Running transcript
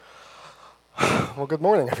Well, good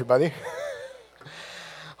morning, everybody.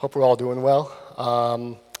 Hope we're all doing well.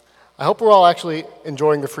 I hope we're all actually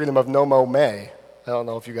enjoying the freedom of No Mo May. I don't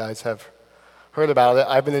know if you guys have heard about it.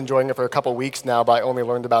 I've been enjoying it for a couple weeks now, but I only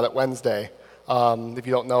learned about it Wednesday. If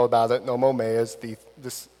you don't know about it, No Mo May is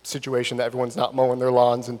this situation that everyone's not mowing their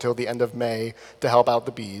lawns until the end of May to help out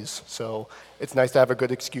the bees. So it's nice to have a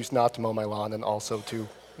good excuse not to mow my lawn and also to,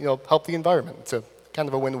 help the environment. It's a kind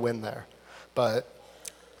of a win-win there. But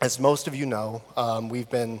as most of you know, we've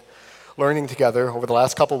been learning together over the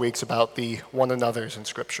last couple weeks about the one another's in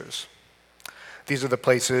scriptures. These are the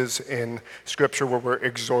places in scripture where we're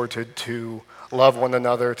exhorted to love one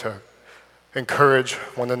another, to encourage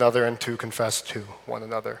one another, and to confess to one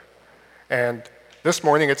another. And this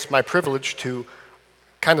morning, it's my privilege to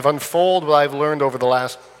kind of unfold what I've learned over the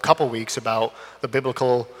last couple weeks about the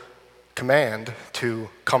biblical command to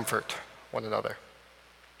comfort one another.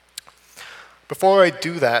 Before I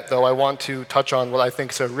do that, though, I want to touch on what I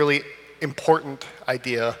think is a really important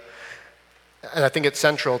idea, and I think it's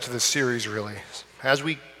central to this series, really. As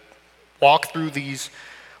we walk through these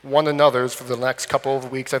one another's for the next couple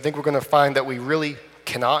of weeks, I think we're going to find that we really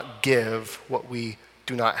cannot give what we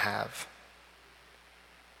do not have.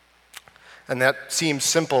 And that seems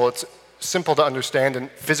simple. It's simple to understand in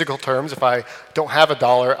physical terms. If I don't have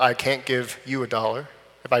 $1, I can't give you $1.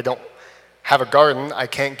 If I don't have a garden, I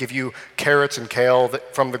can't give you carrots and kale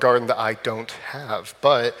from the garden that I don't have.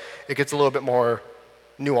 But it gets a little bit more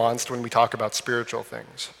nuanced when we talk about spiritual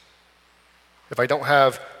things. If I don't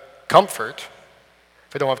have comfort,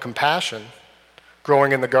 if I don't have compassion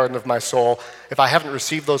growing in the garden of my soul, if I haven't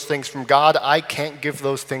received those things from God, I can't give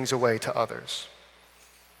those things away to others.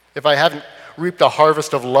 If I haven't reaped a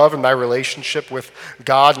harvest of love in my relationship with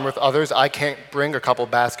God and with others, I can't bring a couple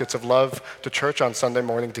baskets of love to church on Sunday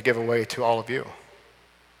morning to give away to all of you.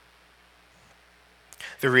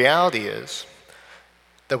 The reality is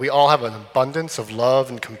that we all have an abundance of love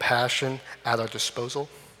and compassion at our disposal.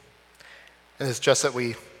 And it's just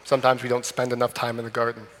that sometimes we don't spend enough time in the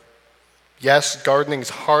garden. Yes, gardening is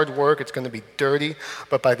hard work, it's going to be dirty,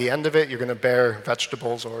 but by the end of it, you're going to bear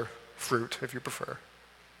vegetables or fruit, if you prefer.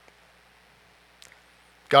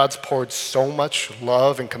 God's poured so much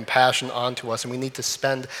love and compassion onto us, and we need to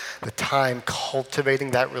spend the time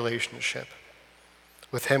cultivating that relationship.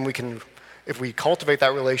 With Him, if we cultivate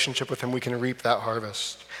that relationship with Him, we can reap that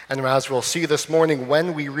harvest. And as we'll see this morning,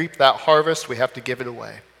 when we reap that harvest, we have to give it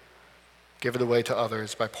away. Give it away to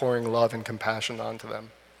others by pouring love and compassion onto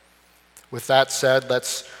them. With that said,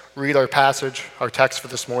 let's read our passage, our text for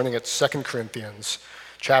this morning. It's 2 Corinthians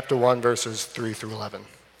chapter 1, verses 3 through 11.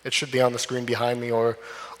 It should be on the screen behind me, or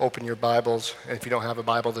open your Bibles. And if you don't have a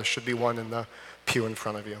Bible, there should be one in the pew in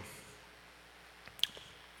front of you.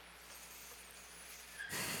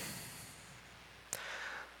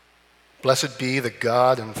 Blessed be the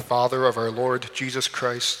God and Father of our Lord Jesus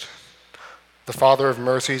Christ, the Father of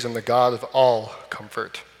mercies and the God of all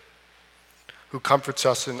comfort, who comforts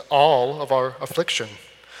us in all of our affliction,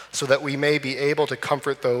 so that we may be able to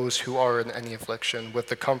comfort those who are in any affliction with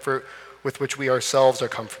the comfort with which we ourselves are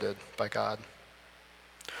comforted by God.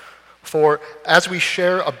 For as we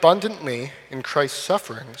share abundantly in Christ's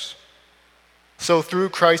sufferings, so through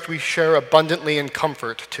Christ we share abundantly in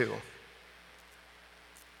comfort too.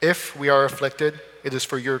 If we are afflicted, it is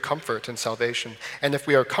for your comfort and salvation. And if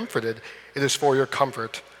we are comforted, it is for your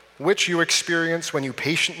comfort, which you experience when you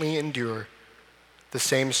patiently endure the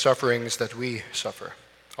same sufferings that we suffer.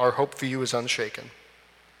 Our hope for you is unshaken.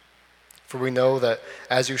 For we know that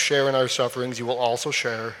as you share in our sufferings, you will also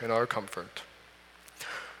share in our comfort.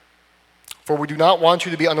 For we do not want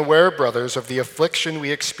you to be unaware, brothers, of the affliction we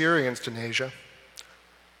experienced in Asia.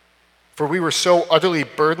 For we were so utterly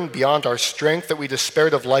burdened beyond our strength that we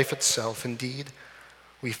despaired of life itself. Indeed,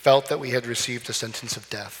 we felt that we had received a sentence of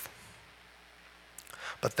death.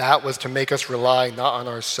 But that was to make us rely not on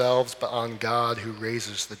ourselves, but on God who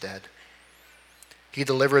raises the dead. He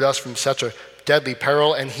delivered us from such a deadly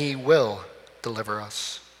peril, and He will deliver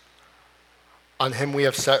us. On Him we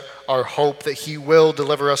have set our hope that He will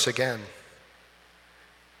deliver us again.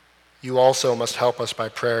 You also must help us by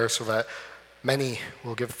prayer so that many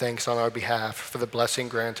will give thanks on our behalf for the blessing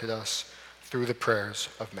granted us through the prayers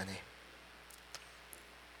of many.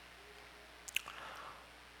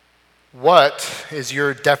 What is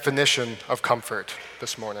your definition of comfort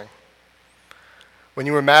this morning? When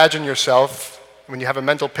you imagine yourself, when you have a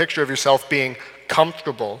mental picture of yourself being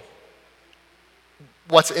comfortable,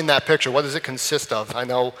 what's in that picture? What does it consist of? I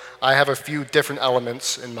know I have a few different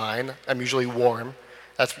elements in mine. I'm usually warm.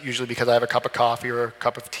 That's usually because I have a cup of coffee or a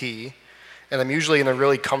cup of tea. And I'm usually in a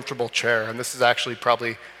really comfortable chair. And this is actually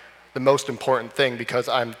probably the most important thing because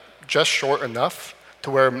I'm just short enough to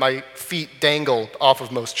where my feet dangle off of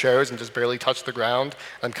most chairs and just barely touch the ground.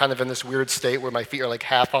 I'm kind of in this weird state where my feet are like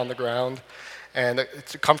half on the ground, and a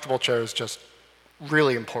comfortable chair is just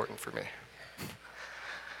really important for me.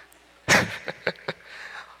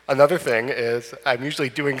 Another thing is I'm usually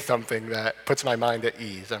doing something that puts my mind at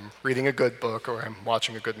ease. I'm reading a good book or I'm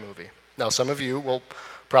watching a good movie. Now, some of you will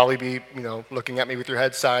probably be, looking at me with your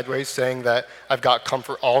head sideways, saying that I've got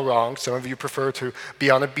comfort all wrong. Some of you prefer to be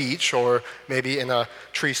on a beach or maybe in a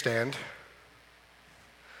tree stand.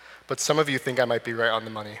 But some of you think I might be right on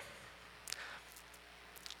the money.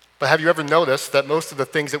 But have you ever noticed that most of the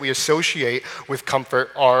things that we associate with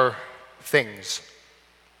comfort are things?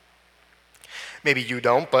 Maybe you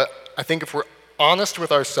don't, but I think if we're honest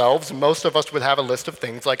with ourselves, most of us would have a list of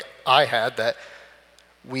things like I had that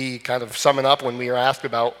we kind of summon up when we are asked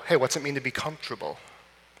about, hey, what's it mean to be comfortable?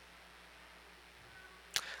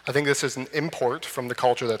 I think this is an import from the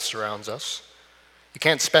culture that surrounds us. You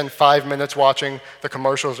can't spend 5 minutes watching the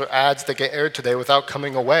commercials or ads that get aired today without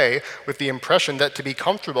coming away with the impression that to be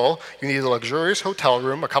comfortable, you need a luxurious hotel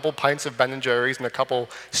room, a couple pints of Ben & Jerry's, and a couple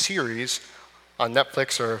series on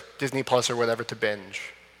Netflix or Disney Plus or whatever to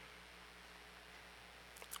binge.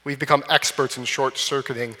 We've become experts in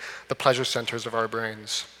short-circuiting the pleasure centers of our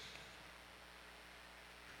brains.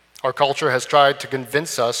 Our culture has tried to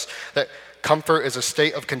convince us that comfort is a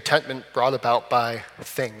state of contentment brought about by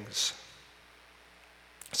things.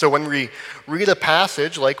 So when we read a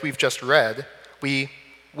passage like we've just read, we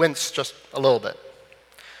wince just a little bit.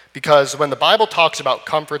 Because when the Bible talks about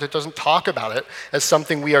comfort, it doesn't talk about it as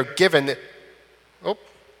something we are given. It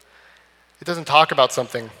doesn't talk about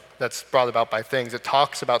something that's brought about by things. It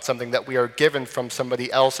talks about something that we are given from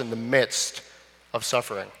somebody else in the midst of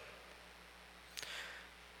suffering.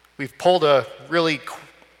 We've pulled a really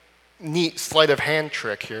neat sleight of hand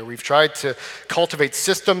trick here. We've tried to cultivate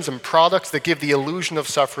systems and products that give the illusion of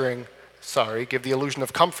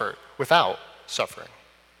comfort without suffering.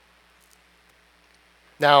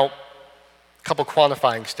 Now, a couple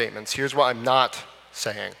quantifying statements. Here's what I'm not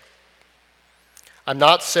saying. I'm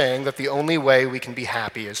not saying that the only way we can be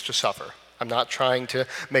happy is to suffer. I'm not trying to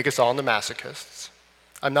make us all into masochists.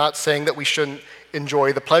 I'm not saying that we shouldn't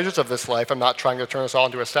enjoy the pleasures of this life. I'm not trying to turn us all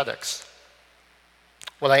into ascetics.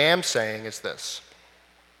 What I am saying is this.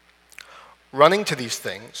 Running to these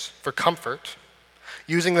things for comfort,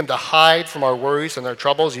 using them to hide from our worries and our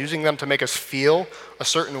troubles, using them to make us feel a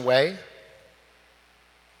certain way,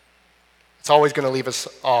 it's always going to leave us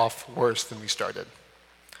off worse than we started.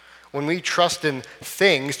 When we trust in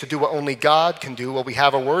things to do what only God can do, well, we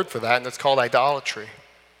have a word for that, and it's called idolatry.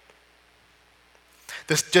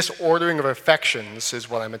 This disordering of affections is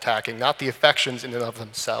what I'm attacking, not the affections in and of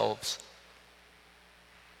themselves.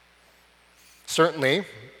 Certainly,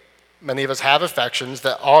 many of us have affections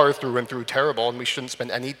that are through and through terrible, and we shouldn't spend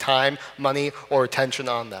any time, money, or attention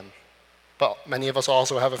on them. But many of us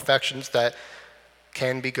also have affections that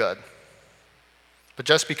can be good. But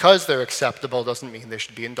just because they're acceptable doesn't mean they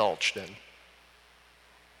should be indulged in.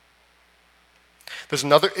 There's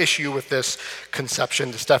another issue with this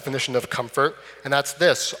conception, this definition of comfort, and that's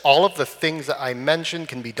this. All of the things that I mentioned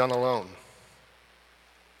can be done alone.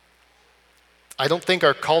 I don't think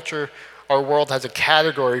our culture, our world has a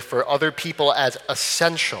category for other people as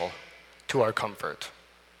essential to our comfort.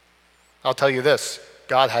 I'll tell you this,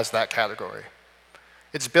 God has that category.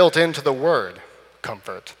 It's built into the word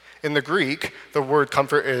comfort. In the Greek, the word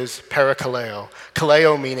comfort is parakaleo.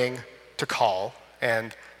 Kaleo meaning to call,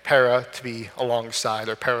 and para to be alongside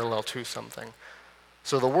or parallel to something.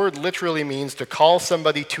 So the word literally means to call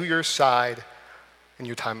somebody to your side in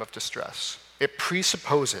your time of distress. It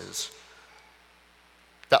presupposes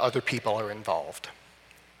that other people are involved.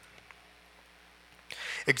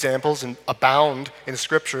 Examples abound in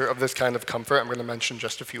Scripture of this kind of comfort. I'm going to mention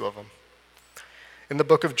just a few of them. In the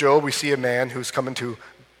book of Job, we see a man who's come into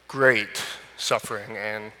great suffering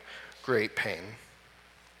and great pain.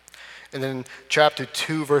 And then in chapter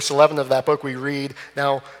 2, verse 11 of that book, we read,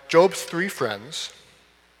 now Job's 3 friends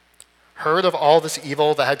heard of all this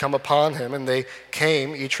evil that had come upon him, and they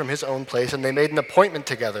came each from his own place, and they made an appointment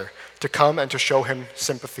together to come and to show him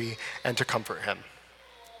sympathy and to comfort him.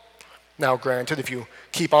 Now, granted, if you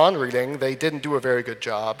keep on reading, they didn't do a very good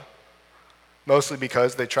job, mostly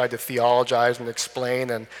because they tried to theologize and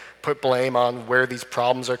explain and put blame on where these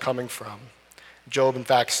problems are coming from. Job, in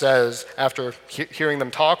fact, says, after hearing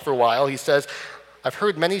them talk for a while, he says, I've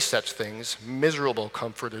heard many such things. Miserable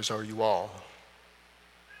comforters are you all.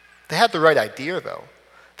 They had the right idea, though.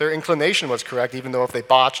 Their inclination was correct, even though if they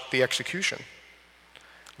botched the execution.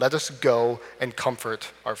 Let us go and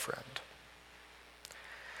comfort our friend.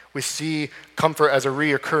 We see comfort as a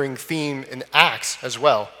reoccurring theme in Acts as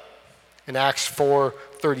well. In Acts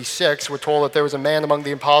 4:36, we're told that there was a man among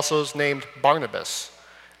the apostles named Barnabas,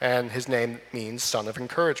 and his name means son of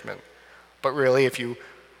encouragement. But really, if you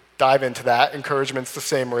dive into that, encouragement's the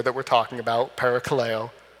same word that we're talking about,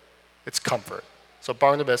 parakaleo. It's comfort. So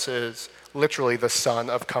Barnabas is literally the son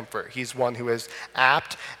of comfort. He's one who is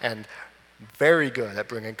apt and very good at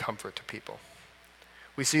bringing comfort to people.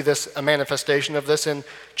 We see a manifestation of this in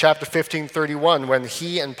chapter 15:31, when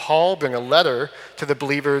he and Paul bring a letter to the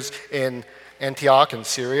believers in Antioch and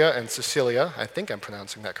Syria and Cilicia. I think I'm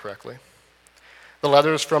pronouncing that correctly. The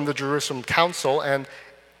letter is from the Jerusalem Council, and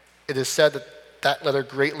it is said that that letter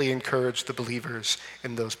greatly encouraged the believers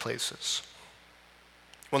in those places.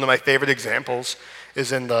 One of my favorite examples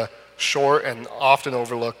is in the short and often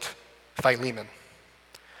overlooked Philemon.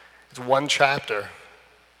 It's one chapter,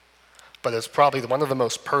 but it's probably one of the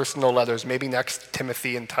most personal letters, maybe next to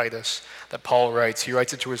Timothy and Titus, that Paul writes. He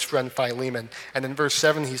writes it to his friend Philemon. And in verse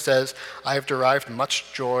 7 he says, "I have derived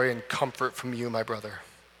much joy and comfort from you, my brother.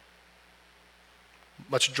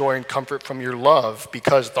 Much joy and comfort from your love,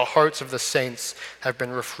 because the hearts of the saints have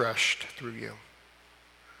been refreshed through you."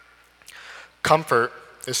 Comfort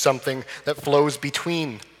is something that flows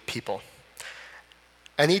between people.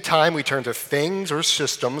 Anytime we turn to things or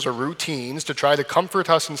systems or routines to try to comfort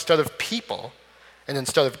us instead of people and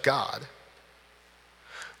instead of God,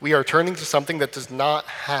 we are turning to something that does not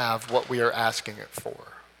have what we are asking it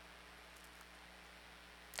for.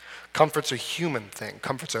 Comfort's a human thing.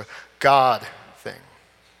 Comfort's a God thing.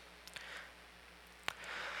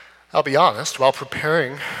 I'll be honest, while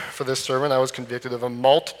preparing for this sermon, I was convicted of a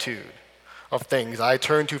multitude of things I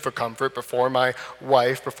turn to for comfort before my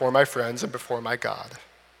wife, before my friends, and before my God.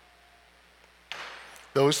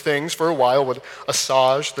 Those things, for a while, would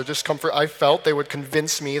assuage the discomfort I felt. They would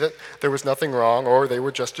convince me that there was nothing wrong, or they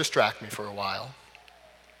would just distract me for a while.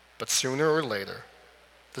 But sooner or later,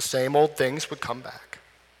 the same old things would come back.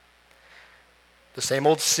 The same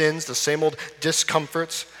old sins, the same old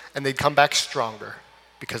discomforts, and they'd come back stronger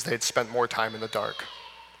because they'd spent more time in the dark.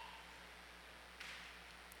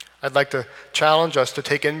 I'd like to challenge us to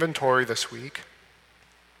take inventory this week.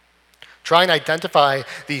 Try and identify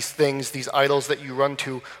these things, these idols that you run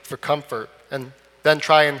to for comfort, and then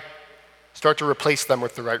try and start to replace them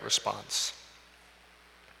with the right response.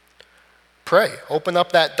 Pray. Open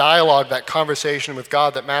up that dialogue, that conversation with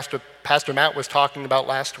God that Pastor Matt was talking about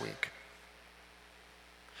last week.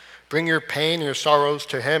 Bring your pain and your sorrows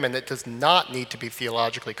to him, and it does not need to be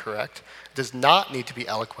theologically correct. It does not need to be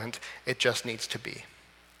eloquent. It just needs to be.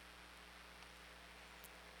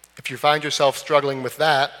 If you find yourself struggling with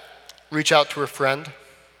that, reach out to a friend,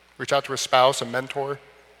 reach out to a spouse, a mentor.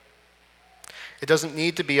 It doesn't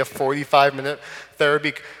need to be a 45-minute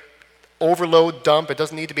therapy overload dump. It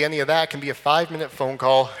doesn't need to be any of that. It can be a 5-minute phone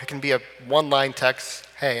call. It can be a one-line text.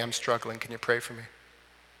 "Hey, I'm struggling. Can you pray for me?"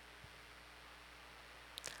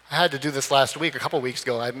 I had to do this last week, a couple weeks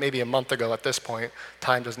ago, maybe a month ago at this point.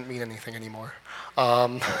 Time doesn't mean anything anymore.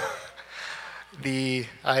 I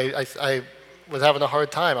was having a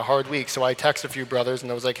hard time, a hard week, so I texted a few brothers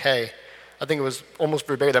and I was like, "Hey," I think it was almost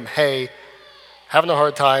verbatim, "Hey, having a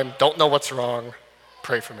hard time, don't know what's wrong,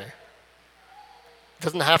 pray for me." It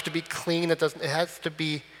doesn't have to be clean, it doesn't have to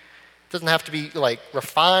be like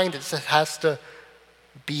refined, it just has to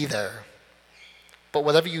be there. But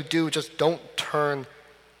whatever you do, just don't turn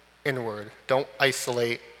inward, don't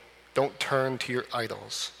isolate, don't turn to your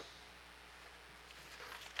idols.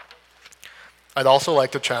 I'd also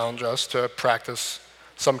like to challenge us to practice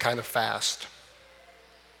some kind of fast.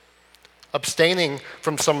 Abstaining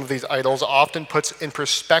from some of these idols often puts in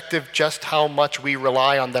perspective just how much we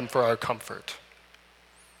rely on them for our comfort.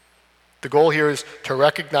 The goal here is to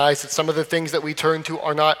recognize that some of the things that we turn to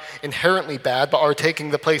are not inherently bad, but are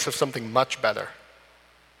taking the place of something much better.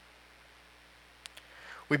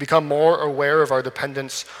 We become more aware of our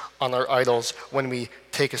dependence on our idols when we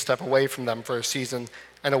take a step away from them for a season,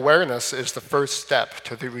 and awareness is the first step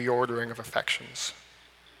to the reordering of affections.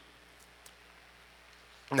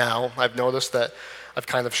 Now, I've noticed that I've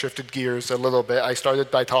kind of shifted gears a little bit. I started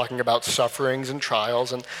by talking about sufferings and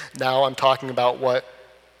trials, and now I'm talking about what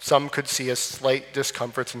some could see as slight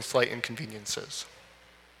discomforts and slight inconveniences.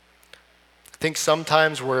 I think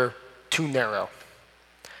sometimes we're too narrow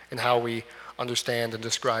in how we understand and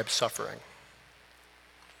describe suffering.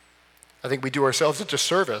 I think we do ourselves a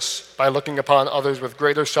disservice by looking upon others with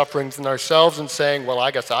greater sufferings than ourselves and saying, "Well,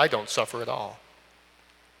 I guess I don't suffer at all."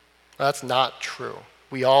 That's not true.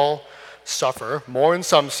 We all suffer, more in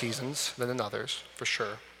some seasons than in others, for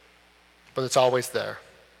sure. But it's always there.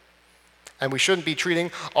 And we shouldn't be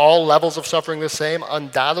treating all levels of suffering the same.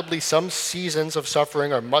 Undoubtedly, some seasons of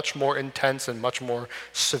suffering are much more intense and much more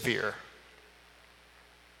severe.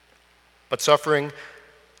 But suffering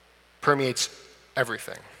permeates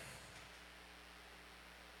everything.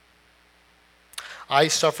 I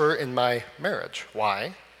suffer in my marriage.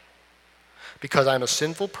 Why? Because I'm a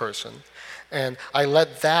sinful person, and I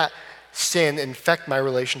let that sin infect my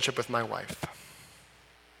relationship with my wife.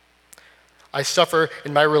 I suffer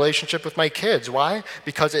in my relationship with my kids. Why?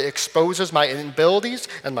 Because it exposes my inabilities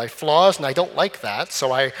and my flaws, and I don't like that,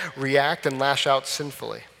 so I react and lash out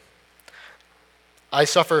sinfully. I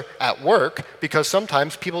suffer at work because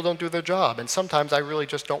sometimes people don't do their job, and sometimes I really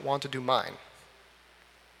just don't want to do mine.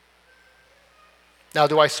 Now,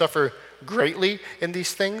 do I suffer greatly in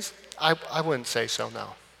these things? I wouldn't say so,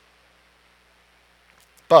 no.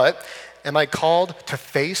 But am I called to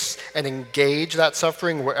face and engage that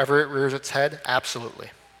suffering wherever it rears its head? Absolutely.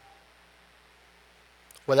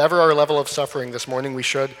 Whatever our level of suffering this morning, we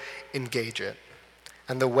should engage it.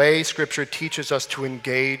 And the way Scripture teaches us to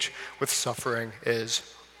engage with suffering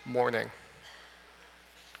is mourning.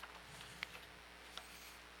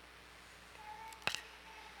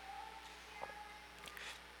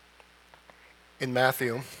 In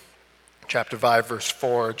Matthew chapter 5, verse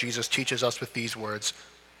 4, Jesus teaches us with these words,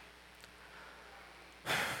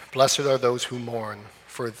 "Blessed are those who mourn,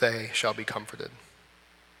 for they shall be comforted."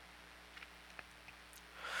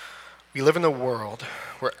 We live in a world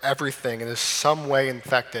where everything is some way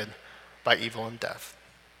infected by evil and death.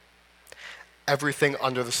 Everything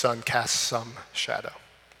under the sun casts some shadow.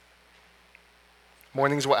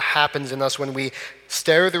 Mourning is what happens in us when we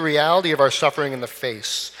stare the reality of our suffering in the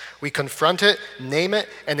face. We confront it, name it,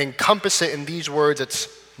 and encompass it in these words: it's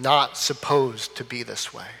not supposed to be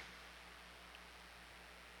this way.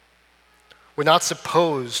 We're not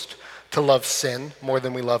supposed to love sin more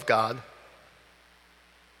than we love God,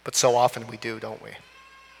 but so often we do, don't we?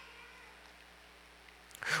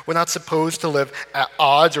 We're not supposed to live at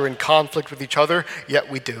odds or in conflict with each other, yet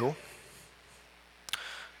we do.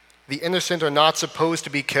 The innocent are not supposed to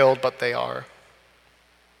be killed, but they are.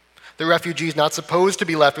 The refugees not supposed to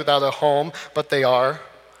be left without a home, but they are.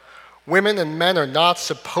 Women and men are not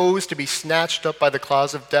supposed to be snatched up by the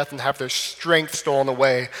claws of death and have their strength stolen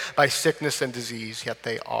away by sickness and disease, yet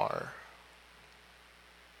they are.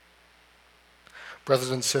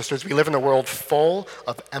 Brothers and sisters, we live in a world full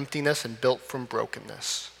of emptiness and built from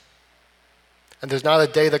brokenness. And there's not a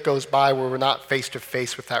day that goes by where we're not face to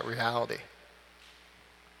face with that reality.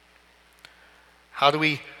 How do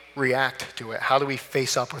we react to it? How do we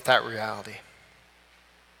face up with that reality?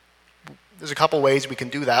 There's a couple ways we can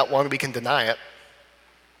do that. One, we can deny it.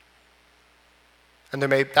 And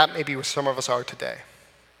that may be where some of us are today.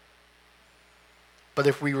 But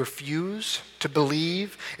if we refuse to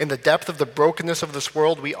believe in the depth of the brokenness of this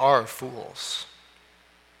world, we are fools.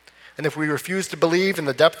 And if we refuse to believe in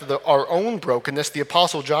the depth of our own brokenness, the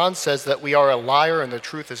Apostle John says that we are a liar and the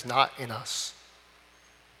truth is not in us.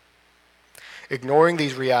 Ignoring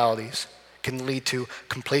these realities can lead to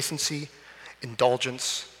complacency,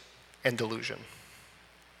 indulgence, and delusion.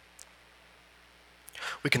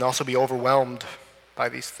 We can also be overwhelmed by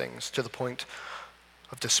these things to the point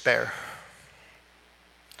of despair.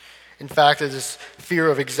 In fact, it is fear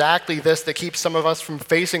of exactly this that keeps some of us from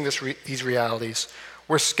facing these realities.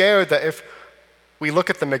 We're scared that if we look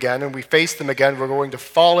at them again and we face them again, we're going to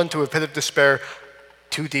fall into a pit of despair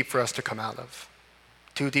too deep for us to come out of.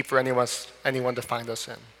 Too deep for anyone to find us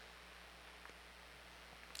in.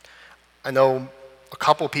 I know a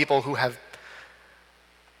couple people who have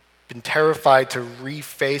been terrified to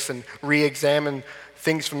reface and re-examine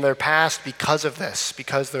things from their past because of this,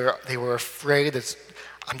 because they were afraid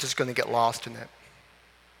I'm just going to get lost in it.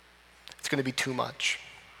 It's going to be too much.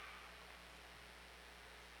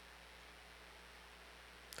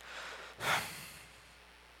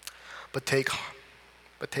 But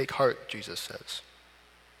take heart, Jesus says.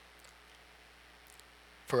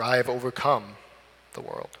 For I have overcome the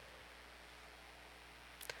world.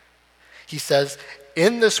 He says,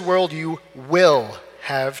 in this world you will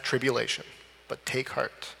have tribulation, but take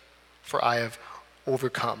heart, for I have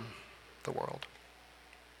overcome the world.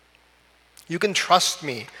 You can trust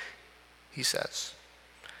me, he says.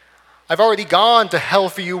 I've already gone to hell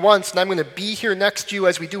for you once, and I'm going to be here next to you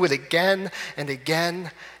as we do it again and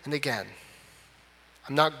again and again.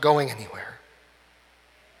 I'm not going anywhere.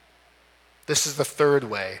 This is the third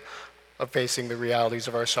way of facing the realities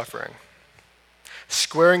of our suffering.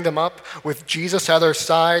 Squaring them up with Jesus at our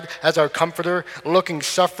side as our comforter, looking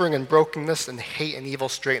suffering and brokenness and hate and evil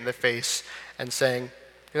straight in the face and saying,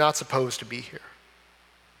 you're not supposed to be here.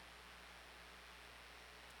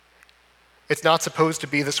 It's not supposed to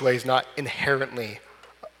be this way is not inherently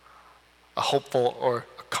a hopeful or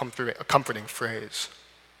a comforting phrase.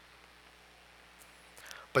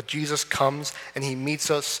 But Jesus comes and he meets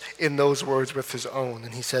us in those words with his own.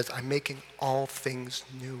 And he says, I'm making all things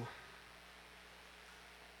new.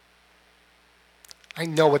 I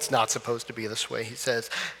know it's not supposed to be this way, he says,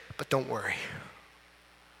 but don't worry.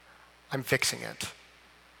 I'm fixing it.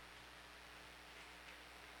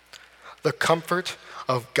 The comfort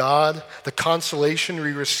of God, the consolation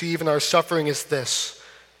we receive in our suffering is this,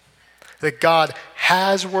 that God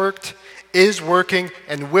has worked, is working,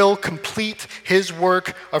 and will complete his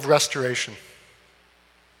work of restoration.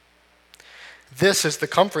 This is the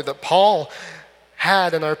comfort that Paul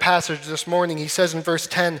had in our passage this morning. He says in verse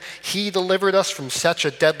 10, he delivered us from such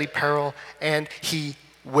a deadly peril, and he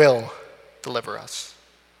will deliver us.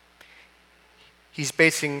 He's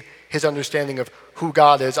basing his understanding of who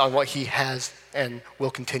God is on what he has and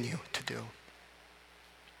will continue to do.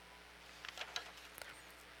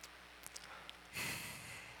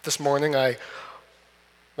 This morning, I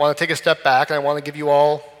want to take a step back, and I want to give you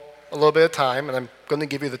all a little bit of time, and I'm going to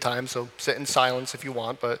give you the time, so sit in silence if you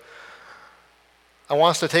want, but I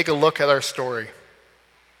want us to take a look at our story,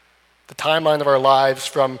 the timeline of our lives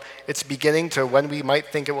from its beginning to when we might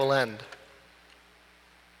think it will end.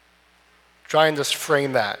 Try and just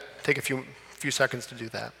frame that. Take a few seconds to do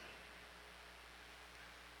that.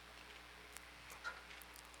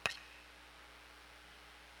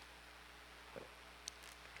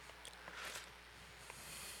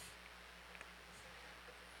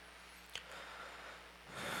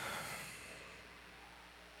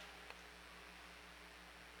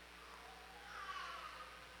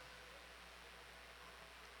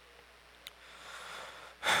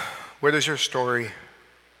 Where does your story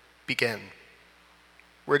begin?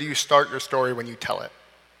 Where do you start your story when you tell it?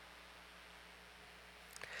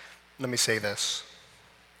 Let me say this.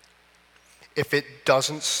 If it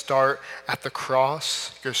doesn't start at the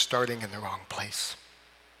cross, you're starting in the wrong place.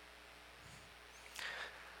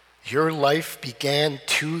 Your life began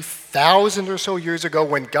 2,000 or so years ago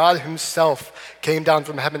when God himself came down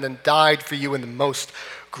from heaven and died for you in the most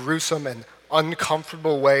gruesome and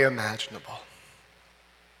uncomfortable way imaginable.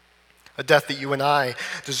 A death that you and I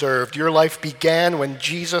deserved. Your life began when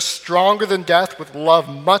Jesus, stronger than death, with love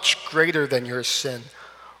much greater than your sin,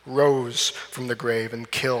 rose from the grave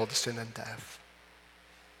and killed sin and death.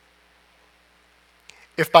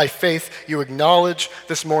 If by faith you acknowledge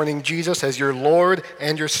this morning Jesus as your Lord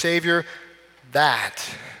and your Savior, that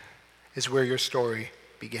is where your story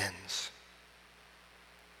begins.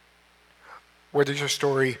 Where does your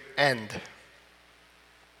story end?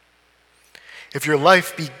 If your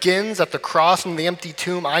life begins at the cross and the empty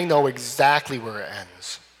tomb, I know exactly where it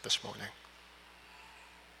ends this morning.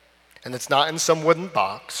 And it's not in some wooden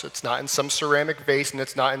box, it's not in some ceramic vase, and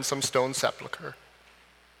it's not in some stone sepulcher.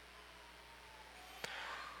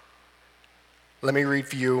 Let me read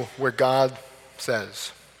for you where God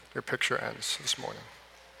says your picture ends this morning.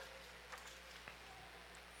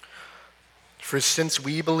 For since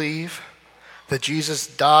we believe that Jesus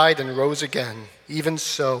died and rose again, even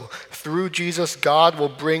so, through Jesus, God will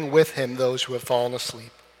bring with him those who have fallen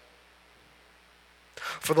asleep.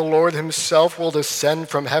 For the Lord himself will descend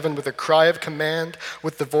from heaven with a cry of command,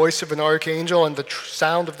 with the voice of an archangel and the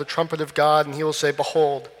sound of the trumpet of God, and he will say,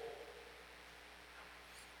 behold,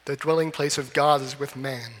 the dwelling place of God is with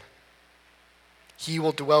man. He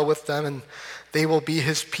will dwell with them, and they will be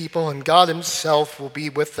his people, and God himself will be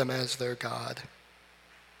with them as their God.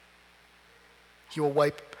 He will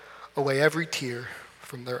wipe away every tear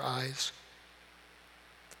from their eyes.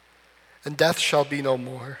 And death shall be no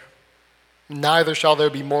more. Neither shall there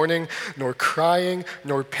be mourning, nor crying,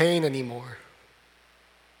 nor pain anymore.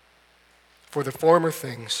 For the former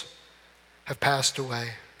things have passed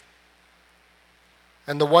away.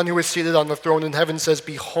 And the one who is seated on the throne in heaven says,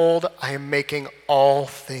 behold, I am making all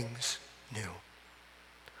things new.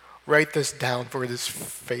 Write this down, for it is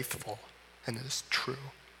faithful and it is true.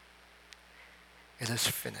 It is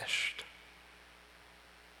finished.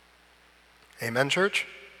 Amen, church?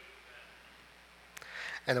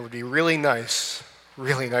 And it would be really nice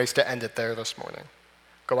to end it there this morning.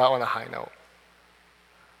 Go out on a high note.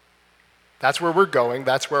 That's where we're going.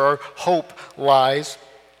 That's where our hope lies.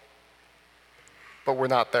 But we're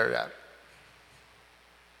not there yet.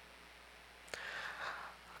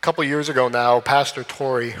 A couple years ago now, Pastor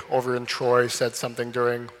Torrey over in Troy said something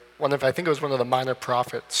during I think it was one of the minor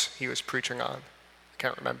prophets he was preaching on. I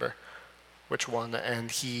can't remember which one.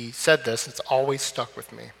 And he said this, it's always stuck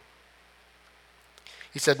with me.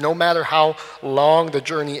 He said, no matter how long the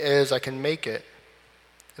journey is, I can make it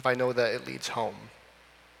if I know that it leads home.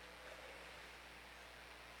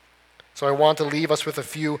 So I want to leave us with a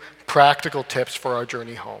few practical tips for our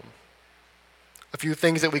journey home. A few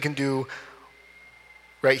things that we can do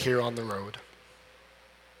right here on the road.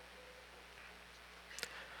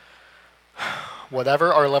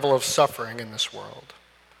 Whatever our level of suffering in this world,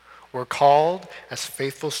 we're called as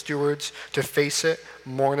faithful stewards to face it,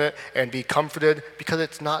 mourn it, and be comforted because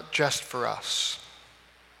it's not just for us.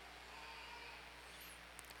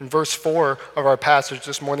 In verse 4 of our passage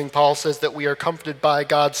this morning, Paul says that we are comforted by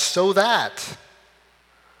God so that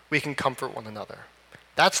we can comfort one another.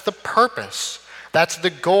 That's the purpose. That's the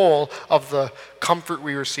goal of the comfort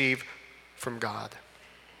we receive from God.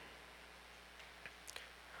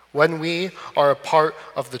 When we are a part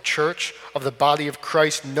of the church, of the body of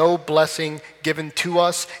Christ, no blessing given to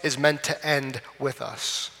us is meant to end with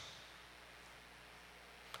us.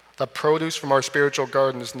 The produce from our spiritual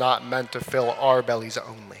garden is not meant to fill our bellies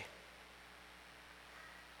only.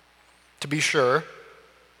 To be sure,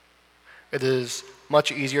 it is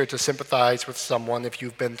much easier to sympathize with someone if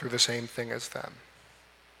you've been through the same thing as them.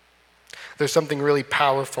 There's something really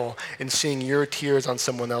powerful in seeing your tears on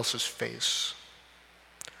someone else's face.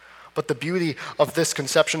 But the beauty of this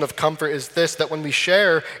conception of comfort is this, that when we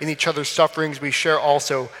share in each other's sufferings, we share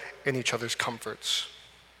also in each other's comforts.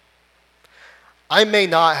 I may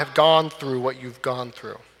not have gone through what you've gone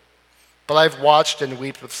through, but I've watched and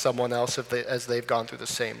wept with someone else as they've gone through the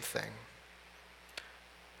same thing.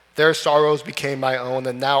 Their sorrows became my own,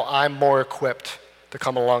 and now I'm more equipped to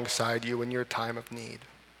come alongside you in your time of need.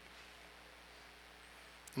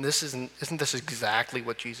 And isn't this exactly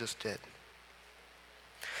what Jesus did?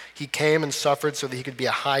 He came and suffered so that he could be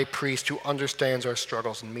a high priest who understands our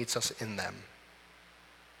struggles and meets us in them.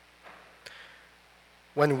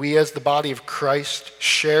 When we as the body of Christ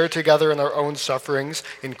share together in our own sufferings,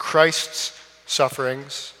 in Christ's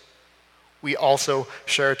sufferings, we also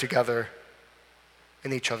share together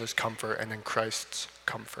in each other's comfort and in Christ's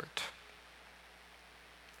comfort.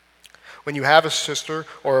 When you have a sister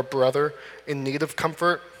or a brother in need of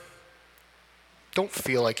comfort, don't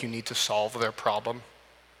feel like you need to solve their problem.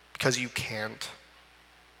 Because you can't.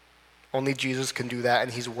 Only Jesus can do that,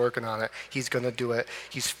 and he's working on it. He's going to do it.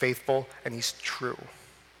 He's faithful, and he's true.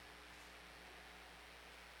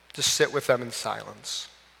 Just sit with them in silence.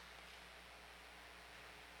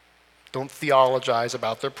 Don't theologize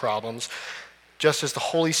about their problems. Just as the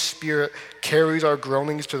Holy Spirit carries our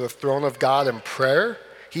groanings to the throne of God in prayer,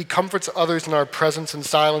 he comforts others in our presence and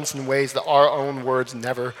silence in ways that our own words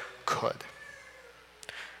never could.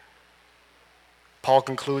 Paul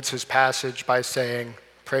concludes his passage by saying,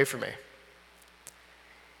 pray for me.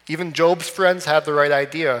 Even Job's friends had the right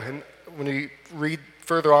idea. And when we read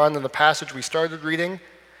further on in the passage we started reading,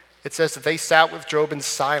 it says that they sat with Job in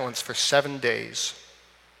silence for 7 days.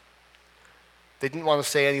 They didn't want to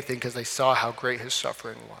say anything because they saw how great his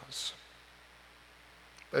suffering was.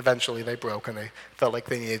 Eventually they broke and they felt like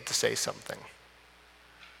they needed to say something.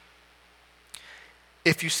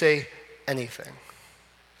 If you say anything,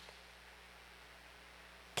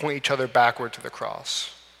 point each other backward to the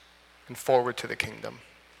cross and forward to the kingdom.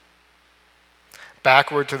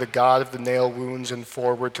 Backward to the God of the nail wounds and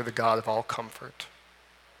forward to the God of all comfort.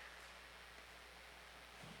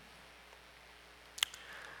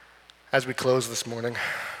 As we close this morning,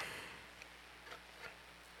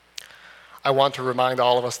 I want to remind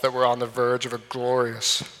all of us that we're on the verge of a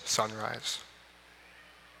glorious sunrise.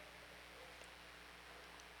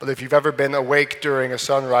 But if you've ever been awake during a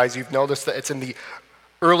sunrise, you've noticed that it's in the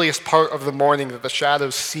earliest part of the morning that the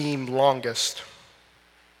shadows seem longest.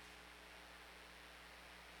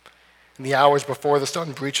 In the hours before the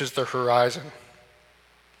sun breaches the horizon.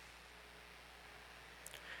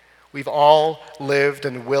 We've all lived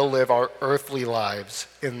and will live our earthly lives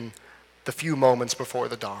in the few moments before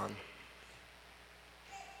the dawn.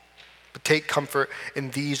 But take comfort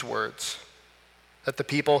in these words, that the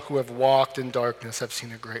people who have walked in darkness have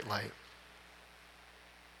seen a great light.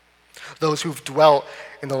 Those who've dwelt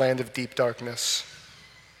in the land of deep darkness,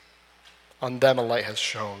 on them a light has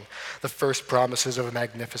shone, the first promises of a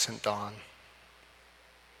magnificent dawn.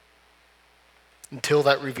 Until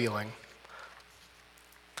that revealing,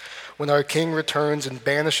 when our King returns and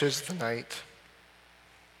banishes the night,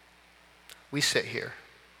 we sit here.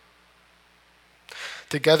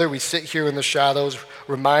 Together we sit here in the shadows,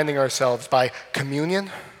 reminding ourselves by communion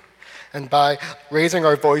and by raising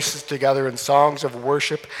our voices together in songs of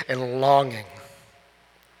worship and longing,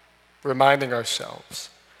 reminding ourselves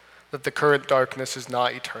that the current darkness is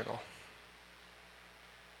not eternal.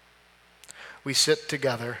 We sit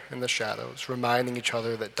together in the shadows, reminding each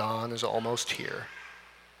other that dawn is almost here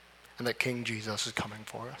and that King Jesus is coming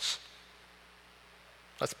for us.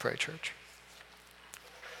 Let's pray, church.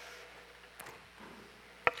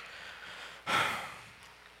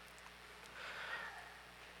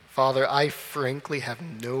 Father, I frankly have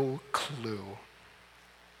no clue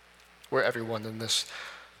where everyone in this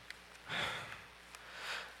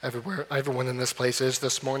place is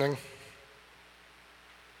this morning.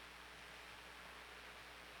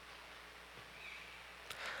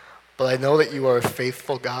 But I know that you are a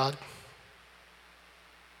faithful God,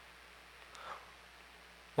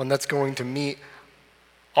 one that's going to meet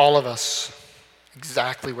all of us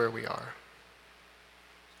exactly where we are.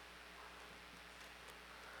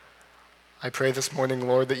 I pray this morning,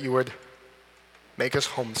 Lord, that you would make us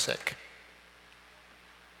homesick.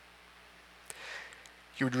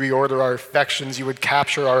 You would reorder our affections, you would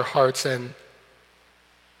capture our hearts and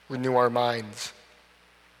renew our minds.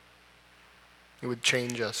 You would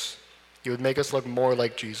change us. You would make us look more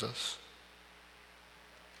like Jesus.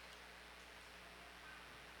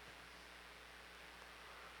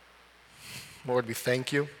 Lord, we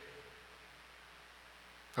thank you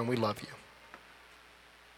and we love you.